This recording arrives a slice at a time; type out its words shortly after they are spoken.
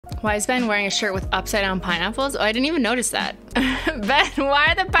Why is Ben wearing a shirt with upside down pineapples? Oh, I didn't even notice that. Ben, why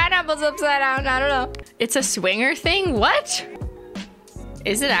are the pineapples upside down? I don't know. It's a swinger thing? What?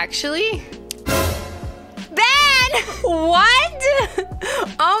 Is it actually? Ben! What?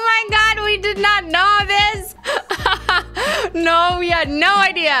 Oh my God, we did not know this. No, we had no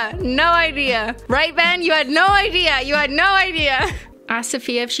idea. No idea. Right, Ben? You had no idea. You had no idea. Ask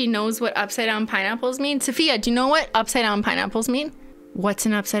Sophia if she knows what upside down pineapples mean. Sophia, do you know what upside down pineapples mean? What's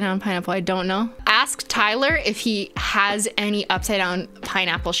an upside down pineapple? I don't know. Ask Tyler if he has any upside down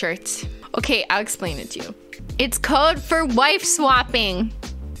pineapple shirts. Okay, I'll explain it to you. It's code for wife swapping.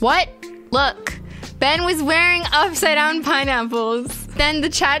 What? Look, Ben was wearing upside down pineapples. Then the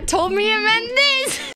chat told me it meant this.